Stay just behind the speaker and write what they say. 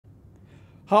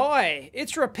Hi,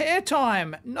 it's repair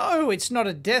time. No, it's not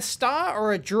a Death Star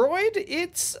or a droid.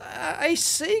 It's a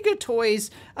Sega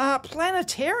Toys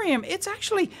Planetarium. It's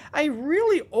actually a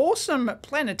really awesome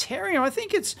planetarium. I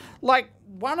think it's like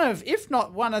one of, if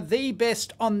not one of the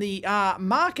best on the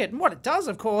market. And what it does,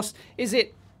 of course, is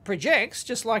it projects,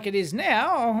 just like it is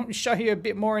now, I'll show you a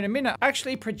bit more in a minute,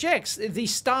 actually projects the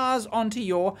stars onto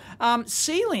your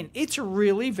ceiling. It's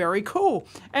really very cool.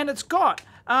 And it's got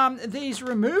these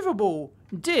removable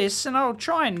discs, and I'll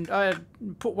try and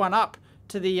put one up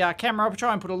to the camera. I'll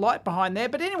try and put a light behind there.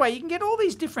 But anyway, you can get all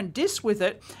these different discs with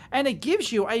it, and it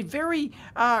gives you a very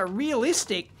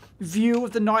realistic view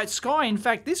of the night sky. In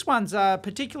fact, this one's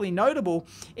particularly notable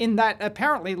in that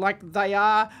apparently, like, they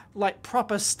are like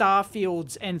proper star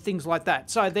fields and things like that.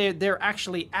 So they're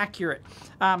actually accurate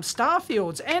star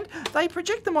fields, and they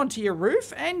project them onto your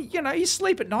roof, and you know, you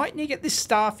sleep at night and you get this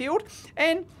star field.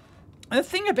 And the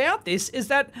thing about this is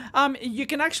that you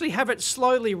can actually have it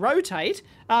slowly rotate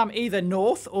either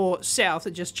north or south.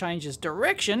 It just changes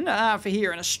direction for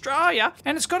here in Australia.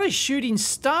 And it's got a shooting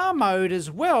star mode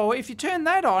as well. If you turn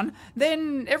that on,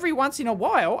 then every once in a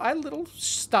while, a little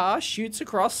star shoots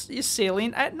across your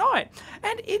ceiling at night.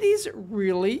 And it is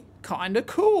really kind of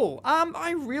cool.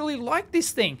 I really like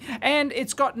this thing, and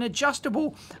it's got an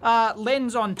adjustable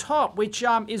lens on top, which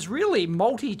is really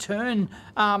multi-turn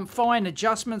fine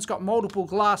adjustments. Got multiple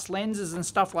glass lenses and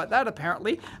stuff like that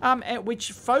apparently,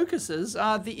 which focuses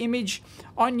the image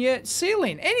on your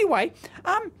ceiling. Anyway,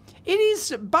 it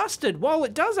is busted. While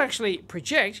it does actually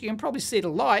project, you can probably see the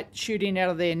light shooting out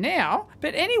of there now.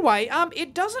 But anyway,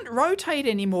 it doesn't rotate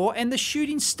anymore, and the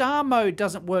shooting star mode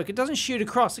doesn't work. It doesn't shoot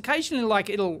across. Occasionally, like,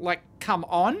 it'll like come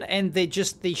on, and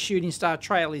the shooting star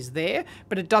trail is there,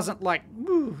 but it doesn't like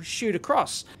shoot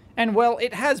across. And well,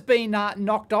 it has been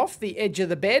knocked off the edge of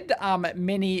the bed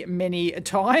many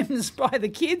times by the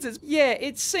kids.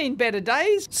 It's seen better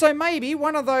days. So maybe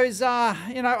one of those,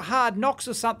 you know, hard knocks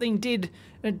or something did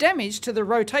damage to the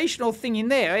rotational thing in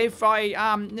there. If I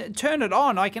turn it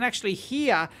on, I can actually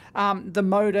hear the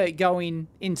motor going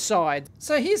inside.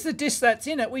 So here's the disc that's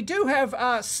in it. We do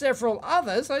have several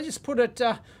others. I just put it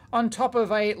on top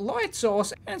of a light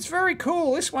source, and it's very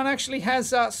cool. This one actually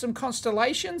has some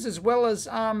constellations as well as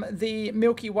the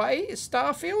Milky Way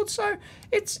star field. So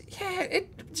it's, yeah,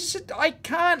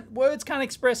 words can't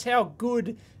express how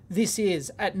good this is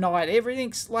at night.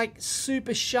 Everything's like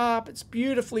super sharp. It's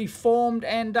beautifully formed,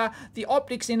 and the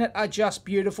optics in it are just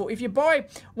beautiful. If you buy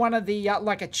one of the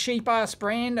like a cheap ass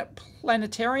brand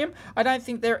Planetarium, I don't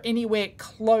think they're anywhere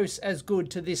close as good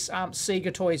to this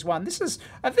Sega Toys one. This is,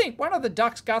 I think, one of the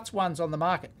Duck's Guts ones on the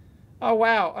market. Oh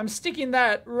wow, I'm sticking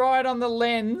that right on the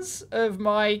lens of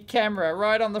my camera,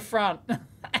 right on the front.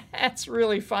 That's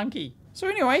really funky. So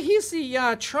anyway, here's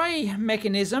the tray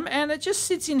mechanism, and it just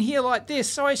sits in here like this.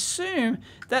 So I assume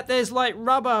that there's like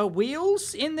rubber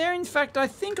wheels in there. In fact, I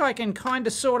think I can kind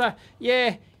of sort of,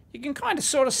 yeah, you can kind of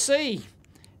sort of see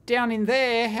down in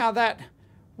there how that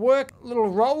work. Little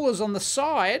rollers on the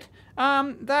side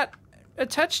that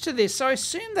attach to this. So I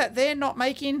assume that they're not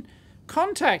making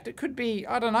contact. It could be,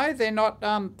 I don't know, they're not,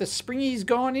 the springy's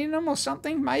gone in them or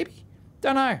something, maybe.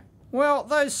 Don't know. Well,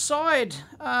 those side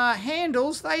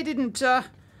handles, they didn't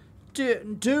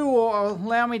do or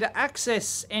allow me to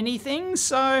access anything,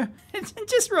 so it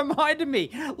just reminded me,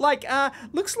 like,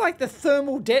 looks like the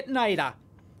thermal detonator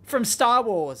from Star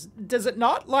Wars, does it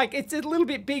not? Like, it's a little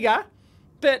bit bigger,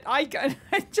 but I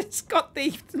just got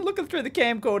the, looking through the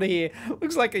camcorder here,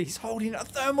 looks like he's holding a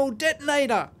thermal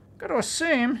detonator. Got to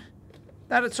assume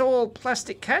that it's all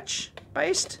plastic catch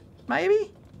based,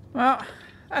 maybe? Well,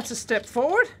 that's a step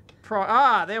forward.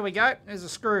 Ah, there we go. There's a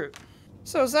screw.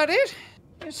 So is that it?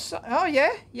 Oh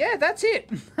yeah, that's it.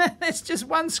 There's just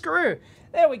one screw.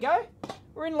 There we go.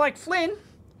 We're in Lake Flynn.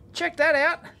 Check that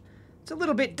out. It's a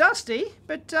little bit dusty,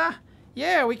 but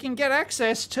yeah, we can get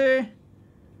access to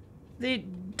the.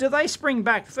 Do they spring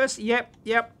back? First, yep,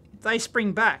 they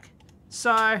spring back.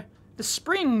 So the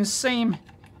springs seem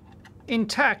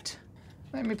intact.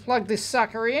 Let me plug this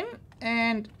sucker in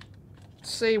and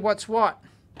see what's what.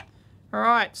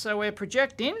 Alright, so we're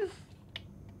projecting,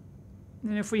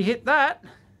 and if we hit that,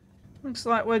 looks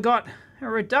like we've got a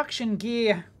reduction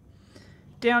gear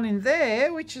down in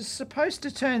there, which is supposed to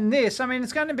turn this. I mean,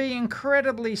 it's going to be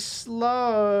incredibly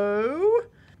slow.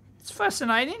 It's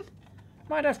fascinating.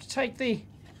 Might have to take the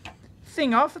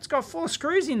thing off. It's got 4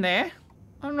 screws in there.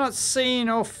 I'm not seeing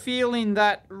or feeling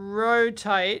that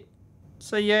rotate.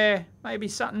 So yeah, maybe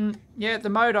something, yeah, the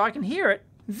motor, I can hear it.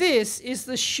 This is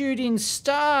the shooting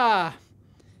star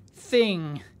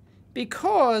thing,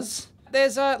 because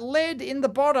there's a lead in the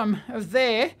bottom of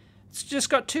there It's just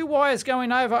got 2 wires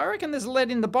going over. I reckon there's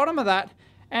lead in the bottom of that.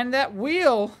 And that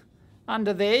wheel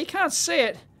under there, you can't see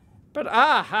it, but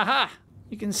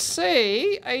you can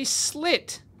see a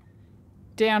slit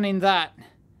down in that.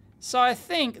 So I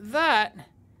think that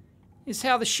is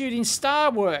how the shooting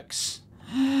star works.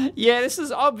 Yeah, this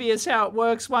is obvious how it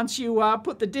works once you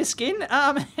put the disc in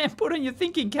and put on your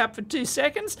thinking cap for 2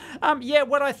 seconds. Yeah,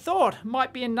 what I thought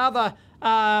might be another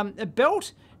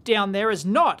belt down there is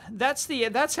not. That's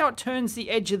how it turns the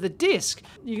edge of the disc.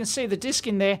 You can see the disc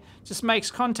in there just makes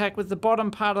contact with the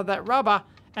bottom part of that rubber,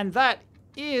 and that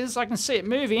is, I can see it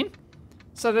moving.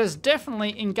 So there's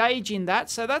definitely engage in that.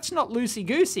 So that's not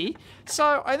loosey-goosey.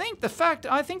 So I think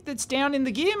that's down in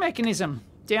the gear mechanism.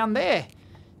 Down there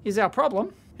is our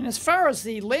problem. And as far as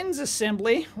the lens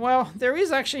assembly, well, there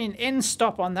is actually an end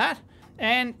stop on that.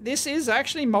 And this is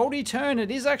actually multi-turn.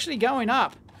 It is actually going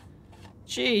up.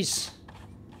 Jeez.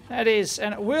 That is,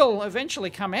 and it will eventually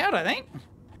come out, I think.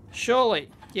 Surely.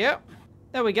 Yep.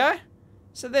 There we go.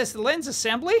 So there's the lens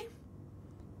assembly.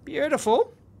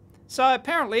 Beautiful. So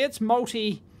apparently it's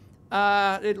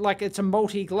it's a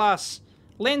multi-glass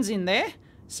lens in there.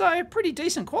 So pretty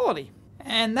decent quality.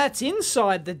 And that's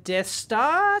inside the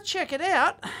Deathstar. Check it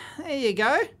out. There you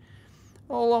go.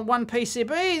 All on one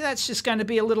PCB. That's just going to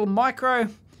be a little micro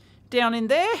down in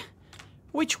there.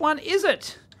 Which one is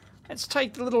it? Let's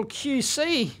take the little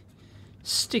QC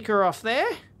sticker off there.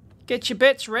 Get your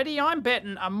bets ready. I'm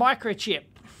betting a microchip.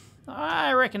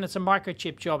 I reckon it's a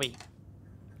microchip jobby.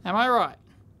 Am I right?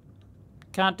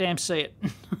 Can't damn see it.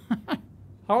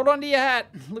 Hold on to your hat.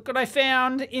 Look what I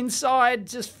found inside.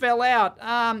 Just fell out.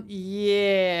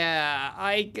 Yeah.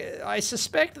 I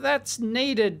suspect that's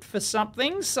needed for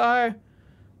something, so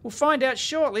we'll find out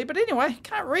shortly. But anyway,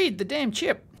 can't read the damn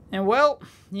chip. And well,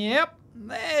 yep,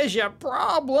 there's your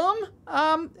problem.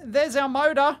 There's our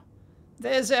motor.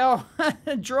 There's our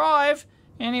drive.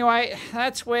 Anyway,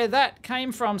 that's where that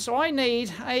came from. So I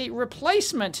need a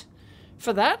replacement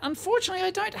for that. Unfortunately,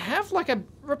 I don't have like a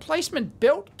replacement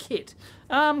belt kit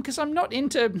because I'm not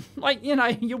into, like, you know,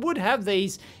 you would have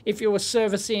these if you were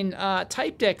servicing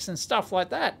tape decks and stuff like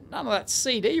that. None of that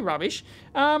CD rubbish.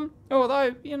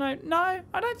 Although, you know, no,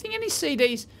 I don't think any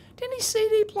CDs, do any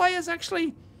CD players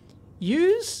actually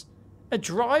use a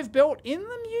drive belt in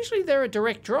them? Usually they're a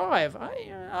direct drive.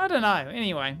 I don't know.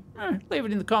 Anyway, leave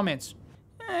it in the comments.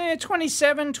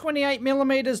 27, 28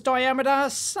 millimeters diameter,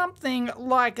 something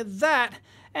like that.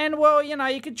 And well, you know,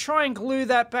 you could try and glue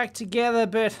that back together,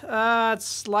 but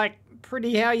it's like,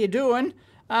 pretty how you doing?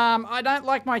 I don't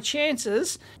like my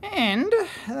chances. And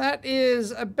that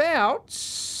is about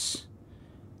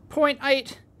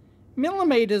 0.8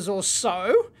 millimeters or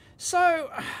so. So,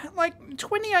 like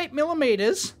 28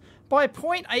 millimeters by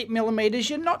 0.8 millimeters,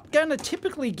 you're not going to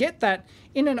typically get that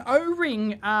in an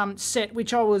O-ring set,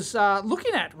 which I was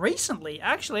looking at recently.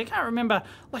 Actually, I can't remember,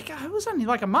 like, it was only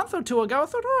like a month or 2 ago. I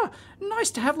thought, oh, nice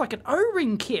to have like an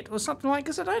O-ring kit or something like,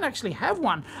 because I don't actually have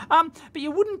one. But you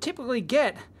wouldn't typically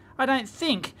get, I don't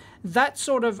think, that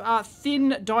sort of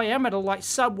thin diameter, like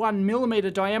sub 1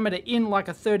 millimeter diameter in like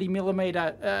a 30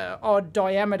 millimeter odd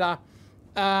diameter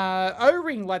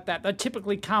O-ring like that. They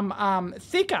typically come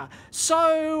thicker.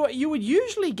 So you would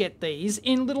usually get these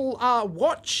in little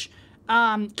watch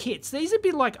kits. These would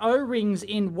be like O-rings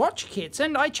in watch kits.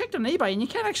 And I checked on eBay and you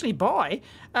can actually buy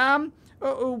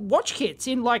watch kits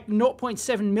in like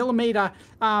 0.7 millimeter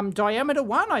diameter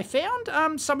one. I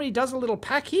found somebody does a little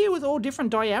pack here with all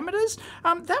different diameters.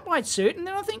 That might suit. And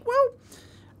then I think, well,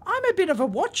 I'm a bit of a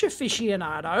watch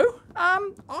aficionado.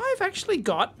 I've actually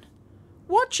got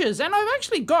watches, and I've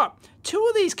actually got 2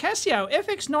 of these Casio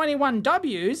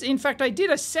FX91Ws. In fact, I did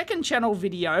a second channel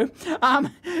video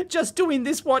just doing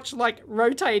this watch, like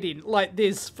rotating like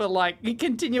this for like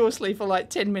continuously for like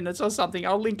 10 minutes or something.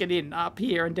 I'll link it in up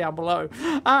here and down below.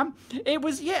 It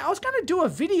was, yeah, I was going to do a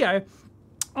video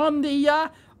on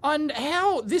the on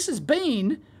how this has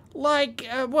been, like,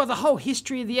 well, the whole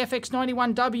history of the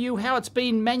FX91W, how it's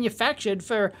been manufactured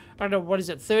for, I don't know, what is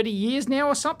it, 30 years now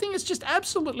or something? It's just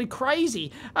absolutely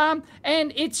crazy. And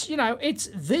it's, you know, it's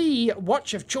the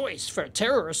watch of choice for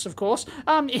terrorists, of course.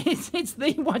 It's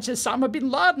the watch Osama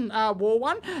bin Laden wore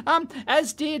one,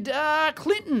 as did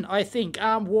Clinton, I think,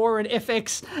 wore an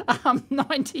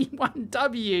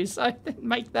FX91W. So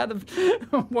make that of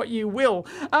what you will.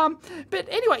 But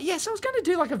anyway, yes, I was going to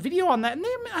do like a video on that, and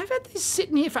then I've had this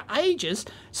sitting here for ages.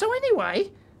 So anyway,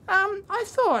 I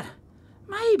thought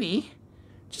maybe,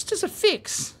 just as a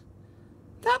fix,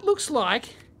 that looks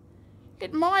like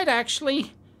it might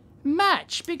actually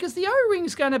match, because the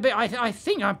O-ring's going to be, I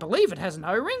believe it has an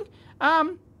O-ring.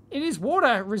 It is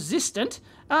water resistant.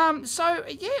 So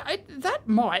yeah, that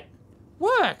might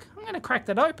work. I'm going to crack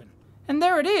that open. And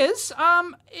there it is.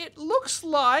 It looks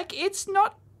like it's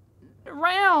not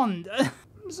round.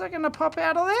 Is that going to pop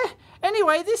out of there?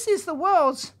 Anyway, this is the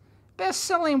world's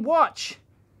best-selling watch.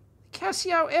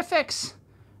 Casio FX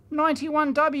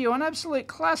 91W, an absolute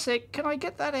classic. Can I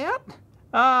get that out?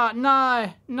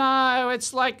 No,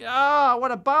 it's like,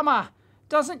 what a bummer.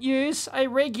 Doesn't use a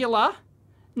regular.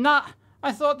 Nah,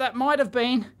 I thought that might have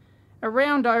been a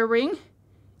round O-ring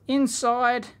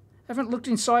inside. I haven't looked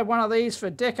inside one of these for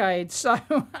decades, so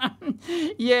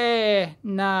yeah,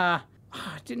 nah.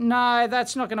 No,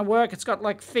 that's not going to work. It's got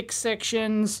like thick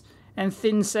sections and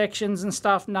thin sections and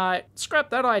stuff. No, scrap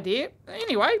that idea.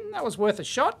 Anyway, that was worth a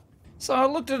shot. So I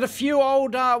looked at a few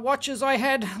old watches I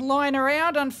had lying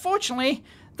around. Unfortunately,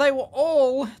 they were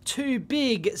all too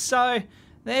big. So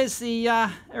there's the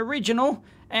original,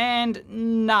 and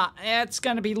nah, it's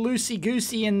going to be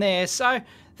loosey-goosey in there. So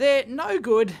they're no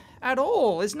good at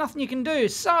all. There's nothing you can do.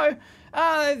 So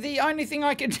the only thing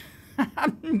I could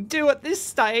do at this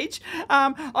stage,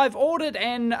 I've ordered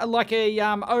like a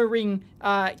O-ring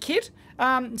kit.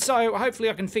 So hopefully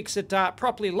I can fix it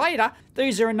properly later.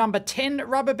 These are a number 10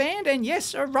 rubber band, and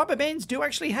yes, rubber bands do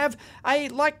actually have a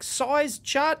like size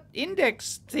chart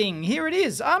index thing. Here it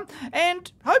is.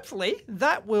 And hopefully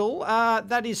that will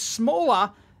that is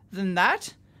smaller than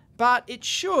that, but it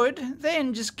should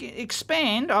then just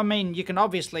expand. I mean, you can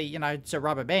obviously, you know, it's a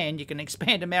rubber band, you can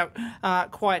expand them out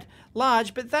quite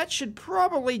large, but that should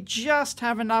probably just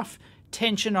have enough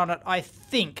tension on it, I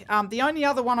think. The only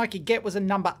other one I could get was a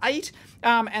number 8,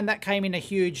 and that came in a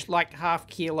huge, like,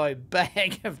 half-kilo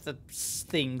bag of the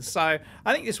thing. So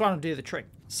I think this one will do the trick.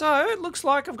 So it looks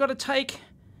like I've got to take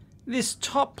this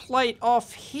top plate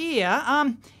off here.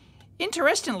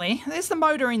 Interestingly, there's the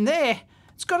motor in there.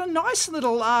 It's got a nice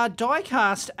little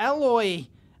die-cast alloy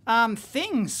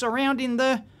thing surrounding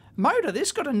the motor.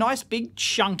 This got a nice big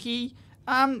chunky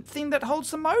thing that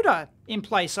holds the motor in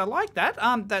place. I like that.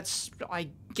 That's, I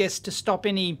guess, to stop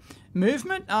any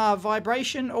movement,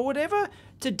 vibration or whatever,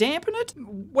 to dampen it.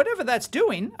 Whatever that's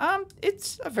doing,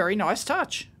 it's a very nice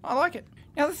touch. I like it.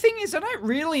 Now the thing is, I don't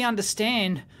really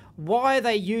understand why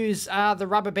they use the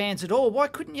rubber bands at all. Why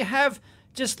couldn't you have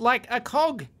just like a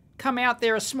cog come out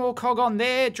there, a small cog on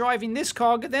there, driving this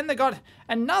cog, then they got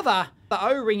another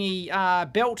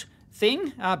O-ringy belt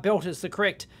thing, belt is the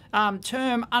correct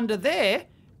term, under there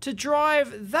to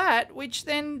drive that, which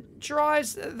then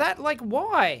drives that. Like,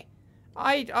 why?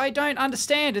 I don't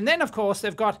understand. And then, of course,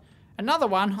 they've got another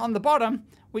one on the bottom,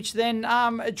 which then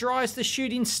drives the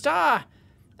shooting star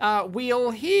wheel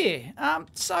here.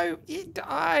 So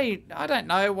I don't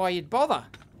know why you'd bother.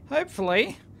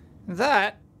 Hopefully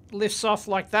that lifts off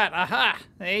like that. Aha,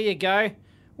 there you go.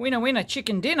 Winner, winner,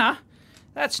 chicken dinner.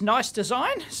 That's nice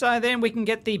design. So then we can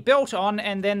get the belt on,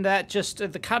 and then that just,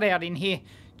 the cutout in here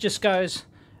just goes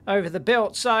over the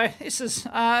belt. So this is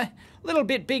a little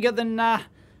bit bigger than the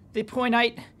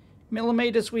 0.8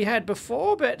 millimeters we had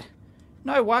before, but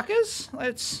no wuckers.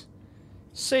 Let's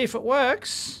see if it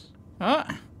works. Oh,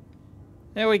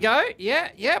 there we go.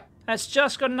 Yeah, yep. That's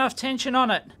just got enough tension on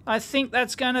it. I think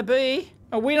that's going to be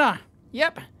a winner.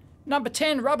 Yep. Number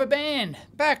 10 rubber band.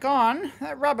 Back on.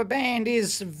 That rubber band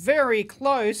is very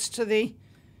close to the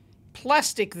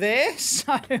plastic there.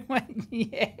 So,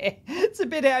 yeah, it's a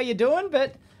bit how you're doing,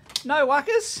 but no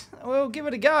wuckers. We'll give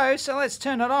it a go. So let's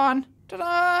turn it on.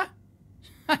 Ta-da!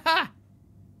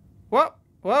 Whoa,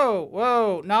 whoa,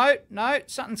 whoa. No,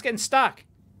 something's getting stuck.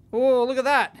 Oh, look at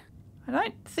that. I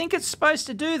don't think it's supposed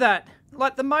to do that.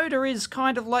 Like, the motor is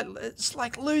kind of like, it's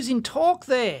like losing torque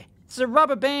there. It's a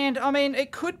rubber band. I mean,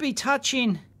 it could be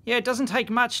touching. Yeah, it doesn't take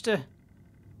much to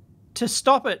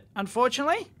stop it,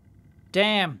 unfortunately.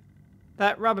 Damn.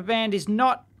 That rubber band is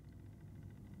not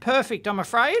perfect, I'm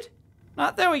afraid.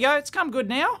 No, there we go. It's come good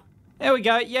now. There we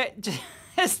go. Yeah,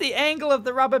 it's the angle of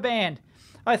the rubber band,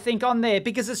 I think, on there,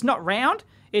 because it's not round.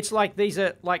 It's like, these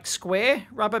are like square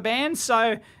rubber bands,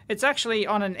 so it's actually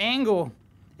on an angle.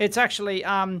 It's actually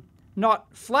not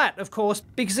flat, of course,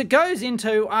 because it goes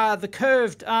into the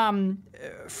curved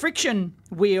friction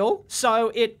wheel,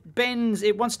 so it bends,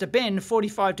 it wants to bend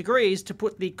 45 degrees to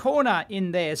put the corner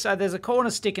in there. So there's a corner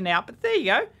sticking out, but there you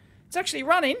go. It's actually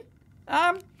running.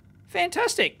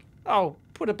 Fantastic. I'll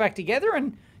put it back together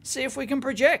and see if we can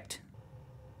project.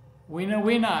 Winner,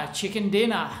 winner, chicken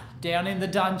dinner down in the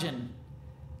dungeon.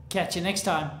 Catch you next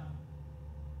time.